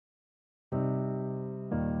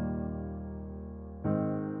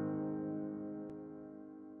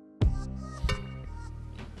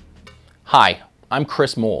Hi, I'm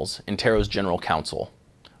Chris Moles, Intero's General Counsel.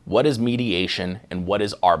 What is mediation and what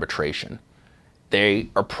is arbitration? They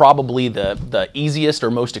are probably the easiest or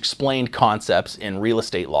most explained concepts in real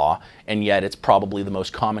estate law, and yet it's probably the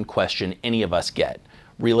most common question any of us get,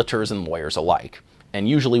 realtors and lawyers alike. And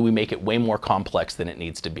usually we make it way more complex than it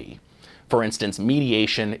needs to be. For instance,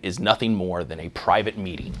 mediation is nothing more than a private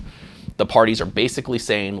meeting. The parties are basically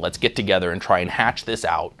saying, let's get together and try and hatch this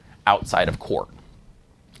out outside of court.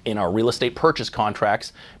 In our real estate purchase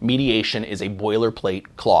contracts, mediation is a boilerplate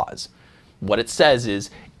clause. What it says is,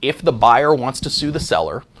 if the buyer wants to sue the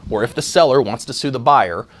seller, or if the seller wants to sue the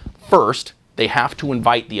buyer, first, they have to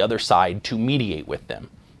invite the other side to mediate with them.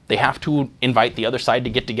 They have to invite the other side to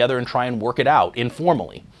get together and try and work it out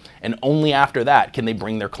informally. And only after that can they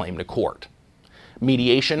bring their claim to court.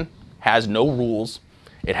 Mediation has no rules,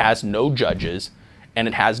 it has no judges, and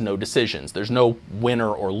it has no decisions. There's no winner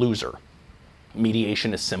or loser.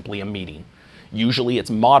 Mediation is simply a meeting. Usually it's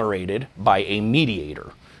moderated by a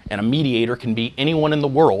mediator, and a mediator can be anyone in the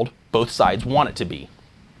world both sides want it to be.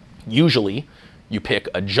 Usually you pick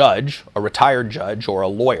a judge, a retired judge, or a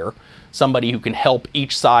lawyer, somebody who can help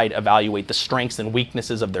each side evaluate the strengths and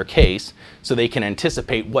weaknesses of their case so they can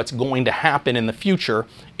anticipate what's going to happen in the future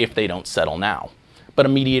if they don't settle now. But a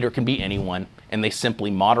mediator can be anyone, and they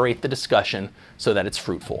simply moderate the discussion so that it's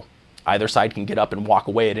fruitful. Either side can get up and walk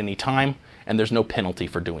away at any time, and there's no penalty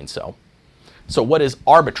for doing so. So what is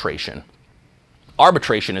arbitration?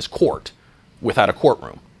 Arbitration is court without a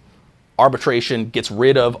courtroom. Arbitration gets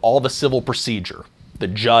rid of all the civil procedure, the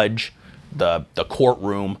judge, the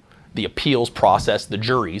courtroom, the appeals process, the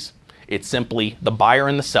juries. It's simply the buyer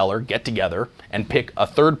and the seller get together and pick a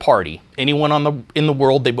third party, anyone in the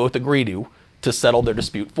world they both agree to settle their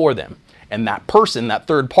dispute for them. And that person, that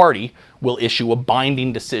third party, will issue a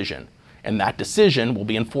binding decision. And that decision will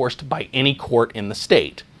be enforced by any court in the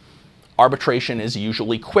state. Arbitration is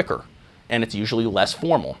usually quicker, and it's usually less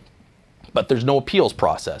formal. But there's no appeals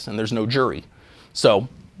process, and there's no jury. So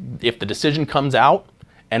if the decision comes out,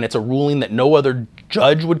 and it's a ruling that no other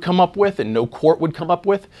judge would come up with, and no court would come up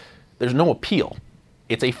with, there's no appeal.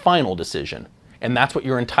 It's a final decision. And that's what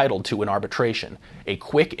you're entitled to in arbitration. A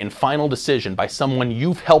quick and final decision by someone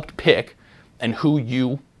you've helped pick and who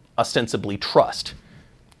you ostensibly trust.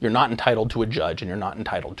 You're not entitled to a judge and you're not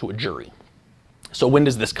entitled to a jury. So when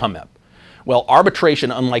does this come up? Well,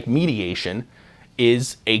 arbitration, unlike mediation,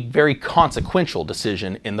 is a very consequential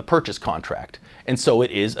decision in the purchase contract. And so it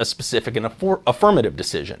is a specific and affirmative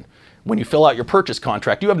decision. When you fill out your purchase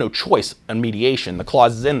contract, you have no choice on mediation. The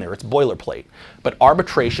clause is in there, it's boilerplate. But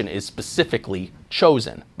arbitration is specifically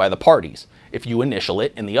chosen by the parties. If you initial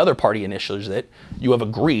it and the other party initials it, you have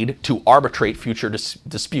agreed to arbitrate future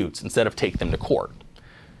disputes instead of take them to court.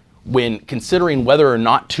 When considering whether or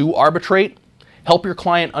not to arbitrate, help your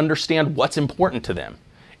client understand what's important to them.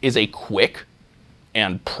 Is a quick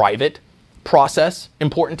and private process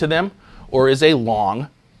important to them, or is a long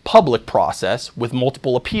public process with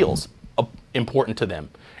multiple appeals important to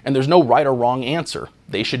them? And there's no right or wrong answer.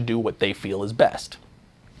 They should do what they feel is best.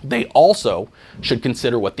 They also should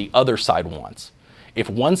consider what the other side wants.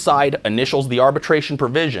 If one side initials the arbitration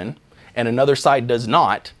provision and another side does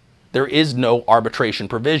not, there is no arbitration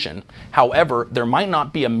provision. However, there might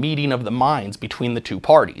not be a meeting of the minds between the two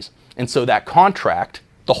parties. And so that contract,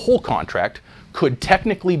 the whole contract, could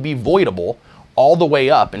technically be voidable all the way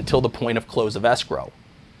up until the point of close of escrow.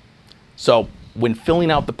 So when filling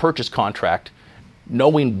out the purchase contract,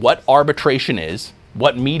 knowing what arbitration is,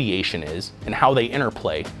 what mediation is, and how they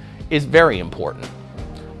interplay is very important.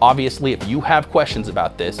 Obviously, if you have questions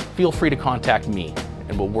about this, feel free to contact me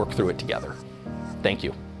and we'll work through it together. Thank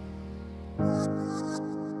you.